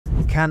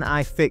Can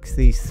I fix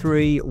these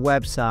 3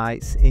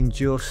 websites in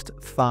just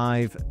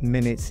 5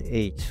 minutes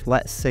each?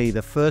 Let's see.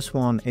 The first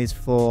one is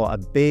for a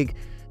big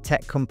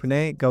tech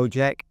company,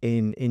 Gojek,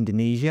 in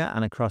Indonesia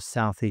and across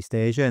Southeast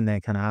Asia, and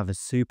they kind of have a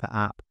super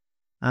app.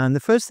 And the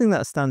first thing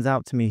that stands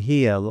out to me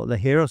here, look, the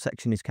hero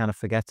section is kind of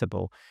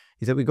forgettable,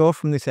 is that we go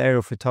from this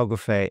aerial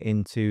photography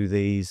into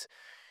these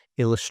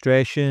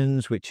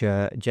illustrations, which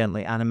are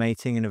gently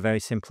animating in a very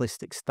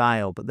simplistic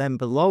style. But then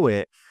below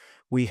it,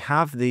 we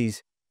have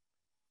these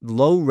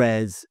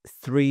low-res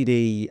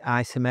 3D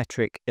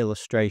isometric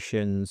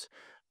illustrations,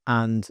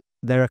 and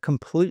they're a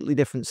completely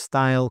different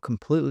style,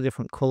 completely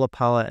different color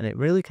palette, and it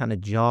really kind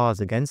of jars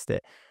against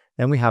it.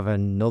 Then we have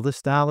another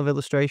style of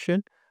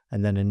illustration,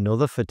 and then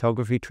another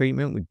photography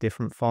treatment with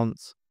different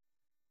fonts,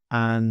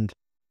 and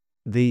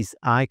these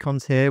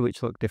icons here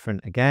which look different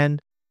again.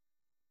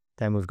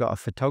 Then we've got a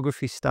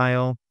photography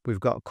style, we've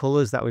got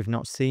colors that we've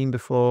not seen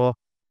before,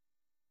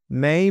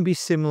 maybe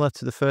similar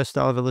to the first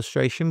style of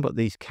illustration, but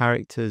these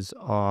characters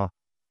are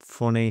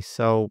funny,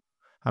 so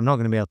I'm not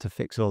going to be able to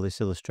fix all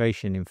this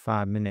illustration in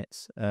 5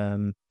 minutes.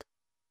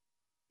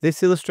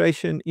 This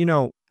illustration, you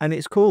know, and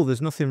it's cool,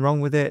 there's nothing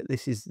wrong with it.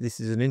 This is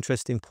an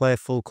interesting,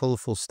 playful,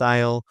 colorful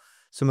style.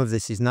 Some of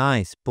this is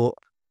nice, but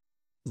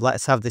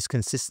let's have this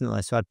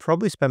consistently. So I'd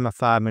probably spend my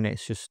 5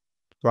 minutes just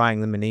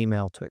writing them an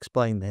email to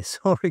explain this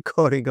or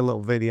recording a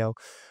little video,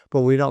 but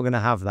we're not going to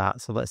have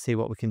that. So let's see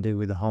what we can do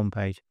with the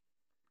homepage.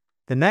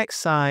 The next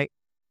site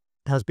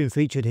has been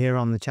featured here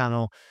on the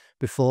channel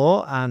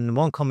before, and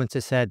one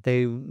commenter said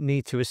they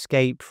need to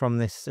escape from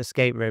this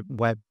escape room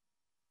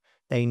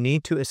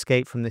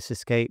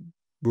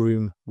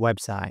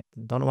website.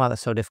 Don't know why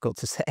that's so difficult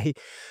to say.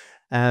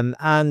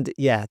 And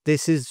yeah,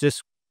 this is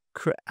just,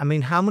 I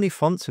mean, how many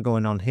fonts are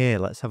going on here?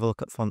 Let's have a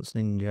look at Fonts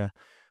Ninja.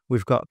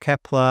 We've got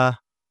Kepler,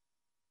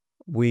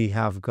 we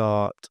have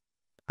got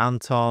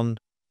Anton,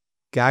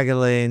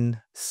 Gagarin,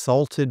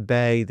 Salted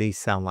Bay. These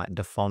sound like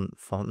the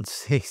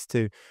fonts. These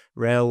two,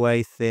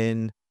 Railway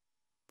Thin.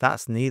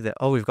 That's neither.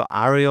 Oh, we've got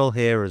Arial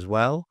here as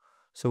well.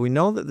 So we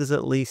know that there's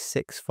at least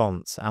 6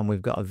 fonts, and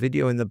we've got a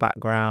video in the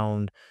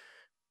background.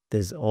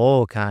 There's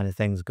all kind of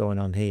things going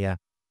on here.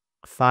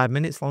 5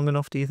 minutes long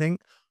enough, do you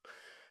think?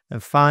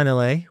 And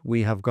finally,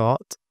 we have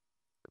got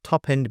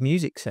Top End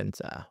Music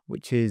Centre,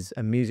 which is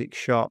a music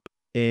shop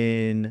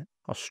in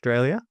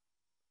Australia,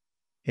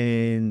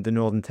 in the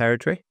Northern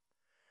Territory.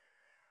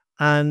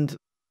 And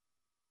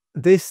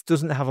this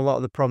doesn't have a lot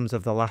of the problems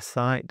of the last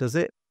site, does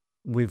it?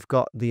 We've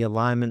got the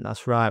alignment,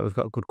 that's right. We've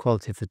got good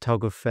quality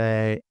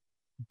photography,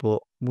 but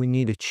we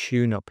need a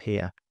tune-up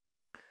here.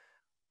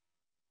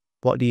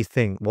 What do you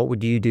think? What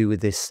would you do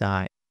with this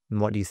site? And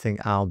what do you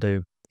think I'll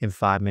do in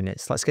 5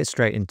 minutes? Let's get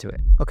straight into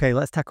it. Okay,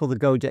 let's tackle the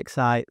Gojek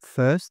site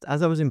first.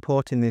 As I was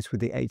importing this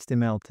with the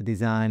HTML to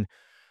Design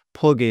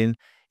plugin,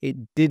 it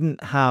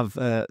didn't have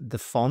the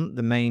font,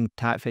 the main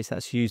typeface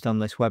that's used on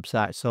this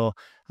website. So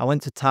I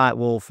went to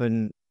Typewolf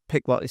and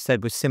picked what it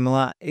said was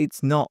similar.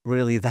 It's not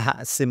really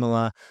that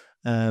similar.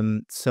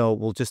 So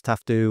we'll just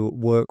have to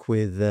work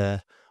with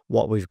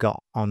what we've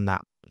got on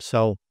that.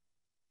 So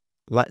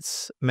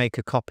let's make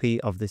a copy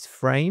of this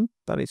frame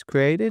that it's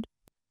created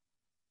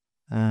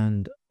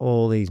and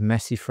all these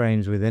messy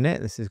frames within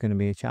it. This is going to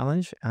be a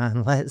challenge,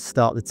 and let's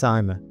start the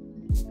timer.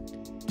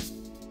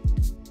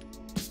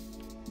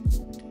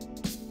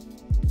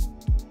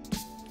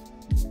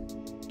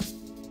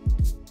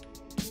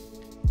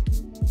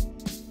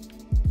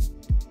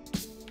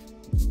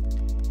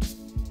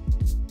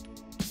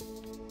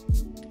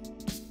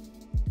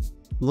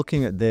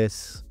 Looking at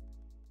this,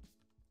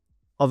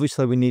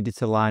 obviously we needed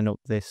to line up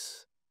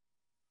this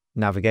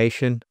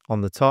navigation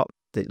on the top.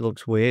 It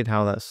looks weird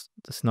how that's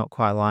not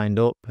quite lined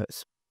up.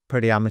 It's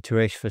pretty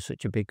amateurish for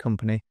such a big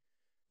company.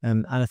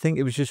 And I think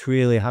it was just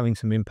really having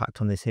some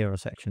impact on this hero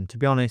section. To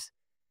be honest,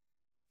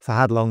 if I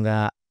had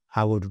longer,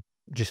 I would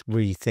just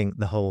rethink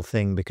the whole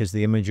thing, because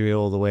the imagery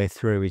all the way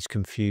through is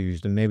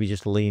confused, and maybe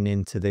just lean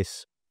into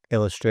this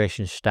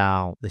illustration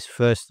style, this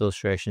first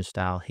illustration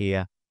style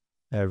here.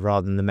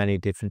 Rather than the many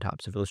different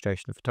types of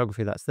illustration and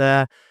photography that's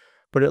there.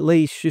 But at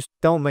least just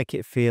don't make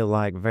it feel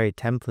like very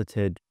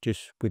templated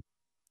just with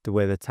the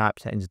way the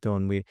typesetting's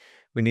done. We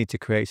need to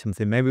create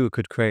something. Maybe we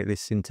could create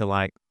this into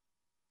like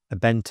a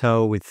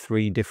bento with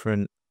 3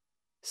 different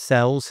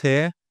cells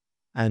here,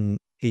 and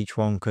each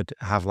one could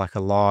have like a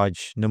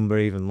large number,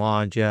 even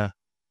larger,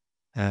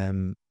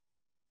 and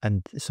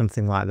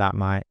something like that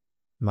might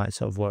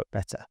sort of work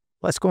better.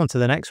 Let's go on to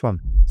the next one.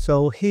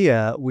 So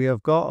here we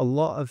have got a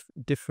lot of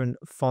different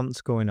fonts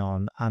going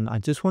on, and I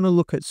just want to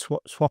look at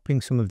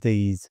swapping some of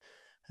these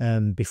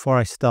before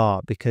I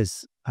start,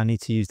 because I need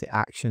to use the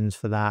actions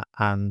for that,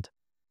 and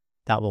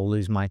that will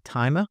lose my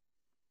timer.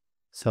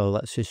 So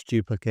let's just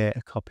duplicate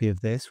a copy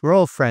of this. We're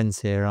all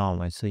friends here, aren't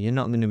we? So you're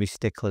not going to be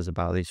sticklers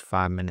about these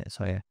 5 minutes,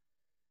 are you?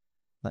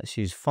 Let's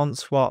use font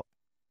swap.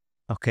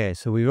 Okay,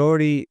 so we've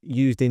already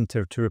used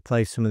Inter to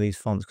replace some of these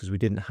fonts because we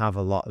didn't have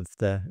a lot of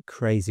the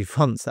crazy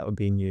fonts that were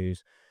being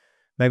used.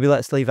 Maybe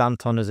let's leave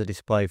Anton as a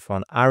display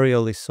font.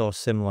 Arial is so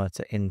similar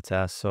to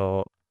Inter,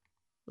 so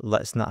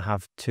let's not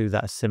have two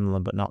that are similar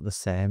but not the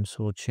same.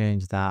 So we'll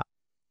change that.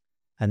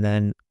 And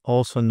then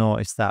also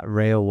notice that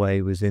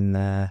Railway was in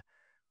there,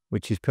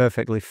 which is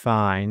perfectly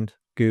fine,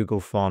 Google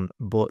font,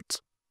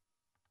 but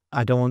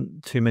I don't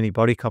want too many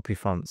body copy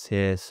fonts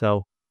here.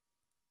 So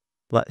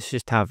let's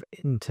just have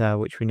Inter,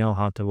 which we know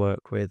how to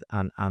work with,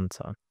 and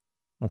Anton.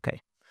 Okay.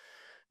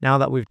 Now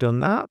that we've done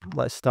that,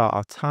 let's start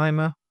our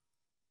timer.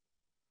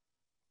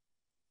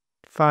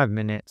 5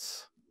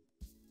 minutes.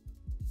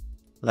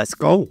 Let's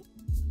go.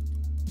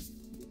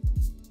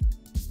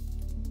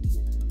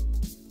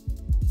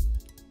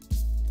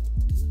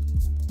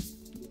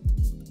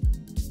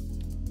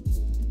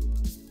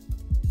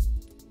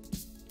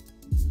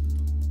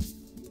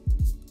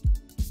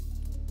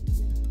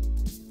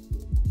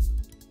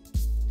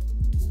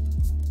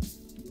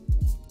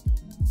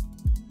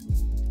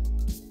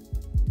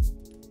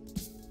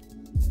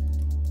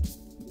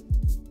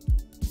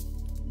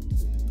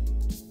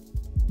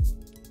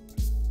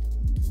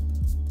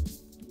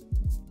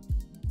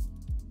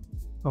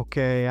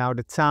 Okay, out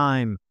of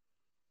time.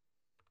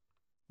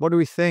 What do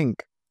we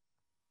think?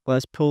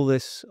 Let's pull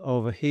this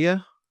over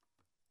here.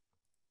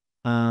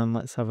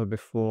 Let's have a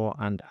before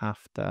and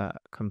after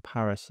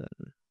comparison.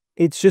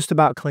 It's just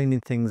about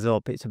cleaning things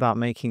up. It's about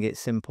making it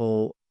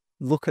simple.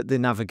 Look at the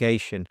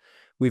navigation.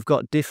 We've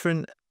got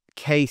different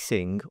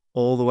casing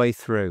all the way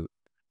through.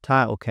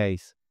 Title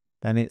case,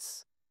 then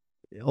it's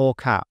all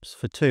caps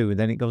for 2,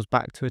 then it goes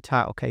back to a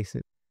title case.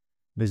 It's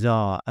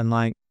bizarre. And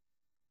like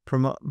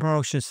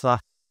promotion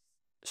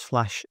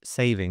slash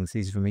savings,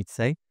 easy for me to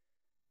say.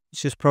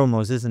 It's just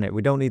promos, isn't it?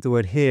 We don't need the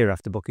word here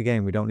after book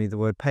again. We don't need the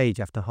word page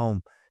after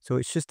home. So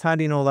it's just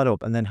tidying all that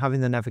up and then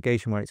having the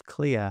navigation where it's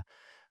clear.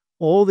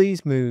 All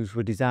these moves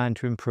were designed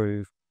to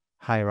improve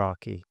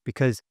hierarchy,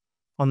 because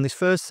on this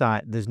first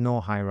site, there's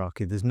no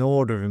hierarchy. There's no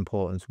order of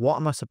importance. What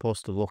am I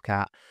supposed to look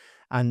at?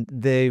 And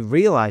they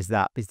realize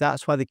that, because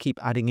that's why they keep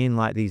adding in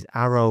like these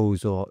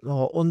arrows or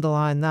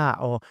underline that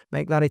or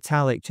make that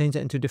italic, change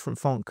that into a different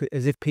font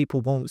as if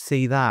people won't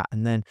see that,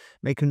 and then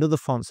make another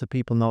font so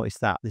people notice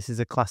that. This is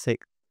a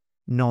classic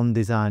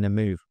non-designer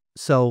move.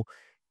 So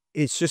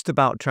it's just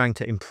about trying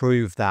to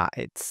improve that.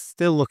 It's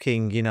still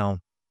looking, you know,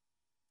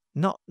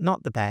 not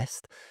the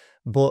best,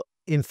 but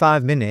in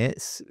 5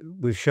 minutes,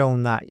 we've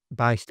shown that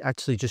by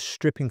actually just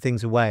stripping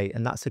things away,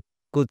 and that's a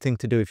good thing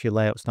to do if your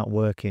layout's not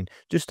working.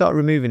 Just start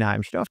removing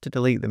items. You don't have to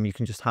delete them. You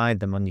can just hide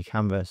them on your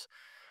canvas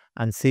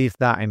and see if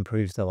that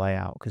improves the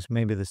layout, because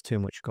maybe there's too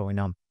much going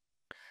on.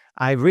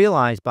 I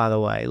realized, by the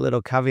way,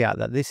 little caveat,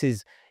 that this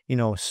is, you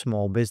know, a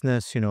small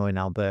business, you know, in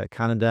Alberta,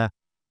 Canada,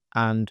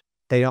 and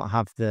they don't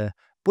have the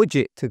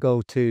budget to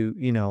go to,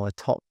 you know, a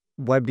top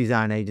web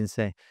design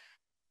agency.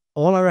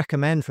 All I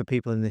recommend for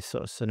people in this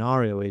sort of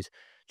scenario is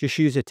just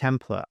use a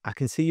template. I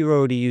can see you're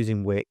already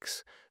using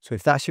Wix. So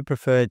if that's your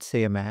preferred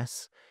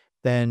CMS,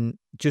 then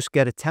just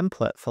get a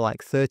template for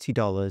like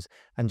 $30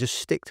 and just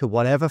stick to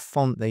whatever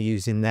font they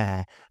use in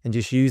there and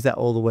just use that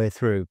all the way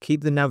through.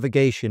 Keep the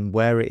navigation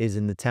where it is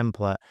in the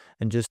template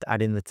and just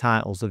add in the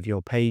titles of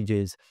your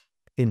pages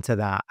into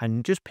that,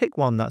 and just pick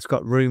one that's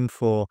got room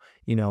for,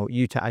 you know,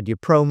 you to add your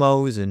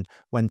promos and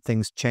when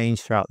things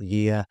change throughout the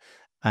year.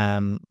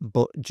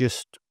 But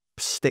just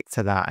stick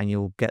to that and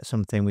you'll get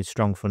something with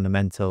strong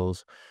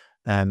fundamentals,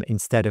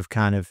 instead of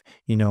kind of,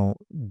 you know,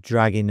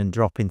 dragging and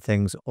dropping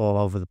things all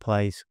over the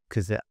place,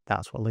 because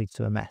that's what leads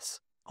to a mess.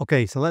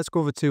 Okay, so let's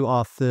go over to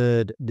our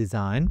third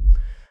design,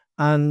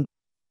 and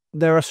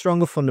there are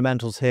stronger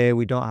fundamentals here.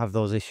 We don't have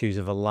those issues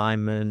of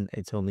alignment.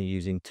 It's only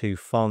using 2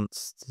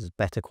 fonts. There's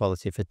better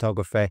quality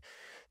photography,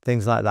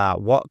 things like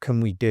that. What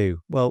can we do?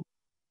 Well,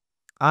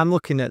 I'm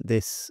looking at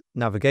this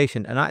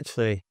navigation, and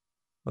actually,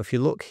 if you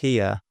look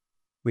here,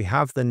 we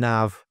have the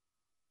nav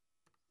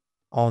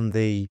on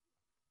the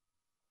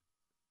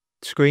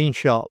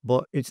screenshot,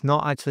 but it's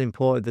not actually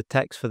imported the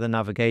text for the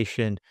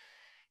navigation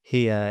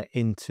here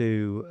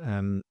into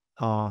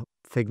our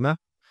Figma.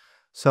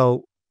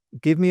 So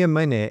give me a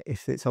minute,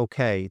 if it's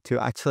okay, to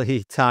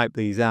actually type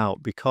these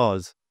out,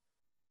 because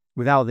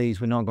without these,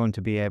 we're not going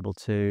to be able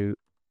to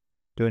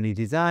do any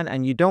design.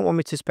 And you don't want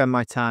me to spend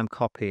my time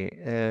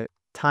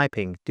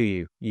typing, do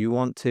you? You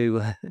want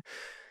to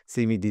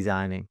see me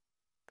designing.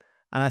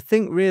 And I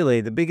think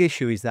really the big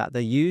issue is that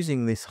they're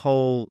using this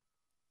whole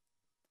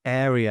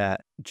area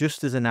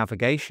just as a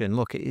navigation.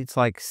 Look, it's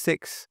like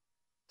 6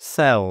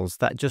 cells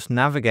that just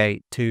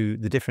navigate to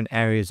the different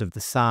areas of the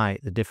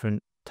site, the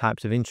different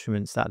types of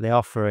instruments that they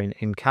offer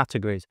in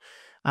categories.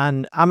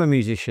 And I'm a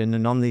musician,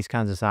 and on these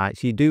kinds of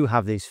sites, you do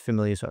have these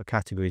familiar sort of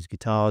categories: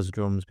 guitars,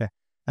 drums,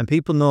 and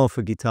people know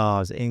for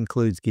guitars, it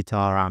includes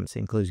guitar amps, it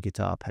includes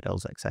guitar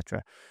pedals,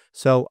 etc.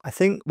 So I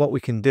think what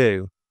we can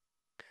do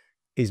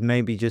is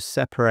maybe just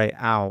separate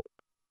out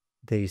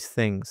these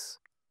things.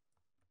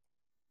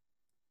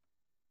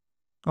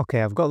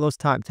 Okay, I've got those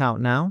typed out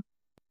now.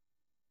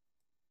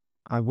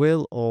 I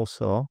will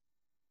also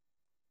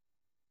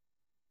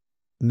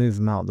move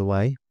them out of the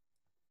way,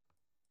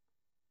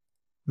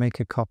 make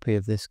a copy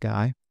of this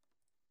guy,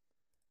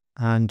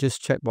 and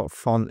just check what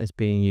font is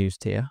being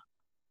used here.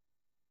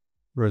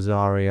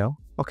 Rosario.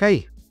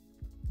 Okay,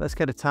 let's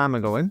get a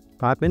timer going.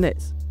 5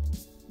 minutes.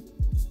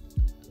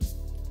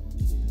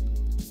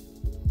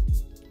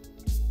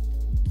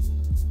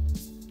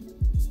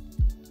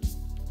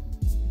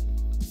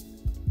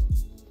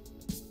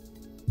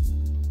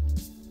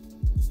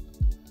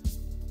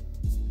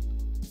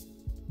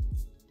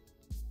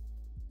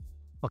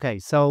 Okay,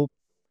 so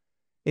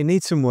it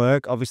needs some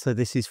work. Obviously,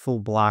 this is full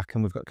black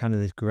and we've got kind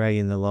of this grey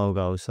in the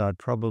logo. So I'd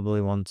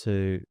probably want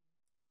to,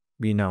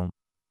 you know,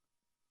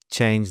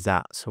 change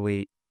that. So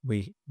we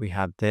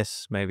had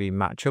this maybe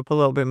match up a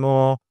little bit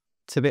more.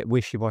 It's a bit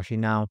wishy-washy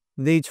now.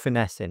 Needs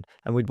finessing.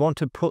 And we'd want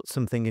to put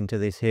something into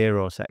this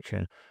hero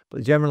section. But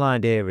the general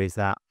idea is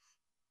that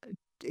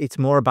it's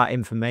more about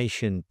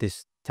information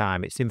this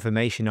time. It's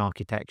information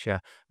architecture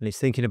and it's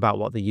thinking about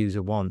what the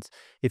user wants.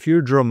 If you're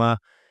a drummer,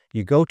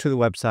 you go to the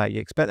website,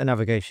 you expect the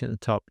navigation at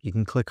the top, you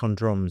can click on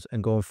drums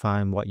and go and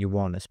find what you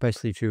want,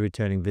 especially if you're a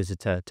returning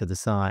visitor to the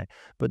site.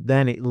 But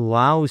then it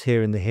allows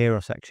here in the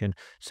hero section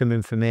some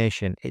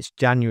information. It's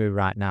January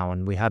right now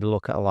and we had a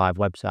look at a live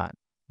website.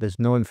 There's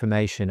no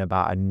information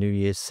about a New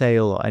Year's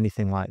sale or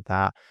anything like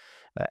that,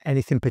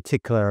 anything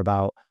particular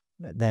about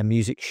their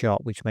music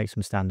shop, which makes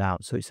them stand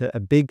out. So it's a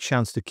big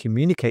chance to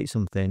communicate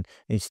something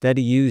instead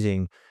of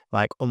using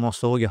like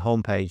almost all your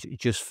homepage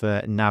just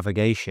for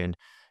navigation.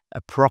 A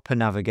proper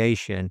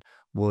navigation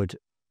would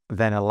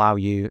then allow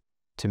you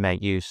to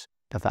make use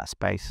of that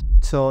space.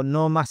 So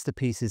no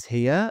masterpieces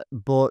here,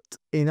 but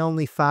in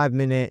only 5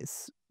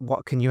 minutes,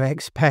 what can you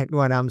expect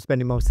when I'm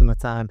spending most of my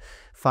time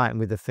fighting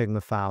with the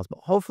Figma files? But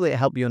hopefully it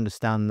helped you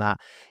understand that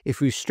if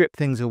we strip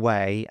things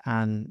away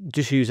and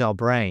just use our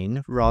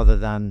brain rather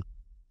than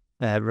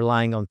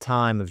relying on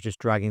time of just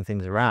dragging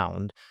things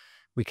around,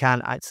 we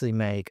can actually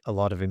make a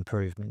lot of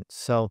improvements.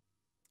 So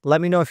let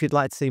me know if you'd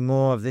like to see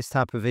more of this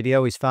type of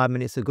video. Is 5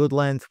 minutes a good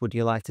length? Would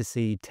you like to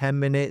see 10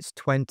 minutes,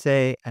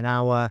 20, an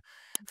hour,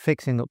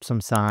 fixing up some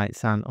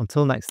sites? And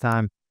until next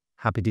time,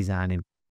 happy designing.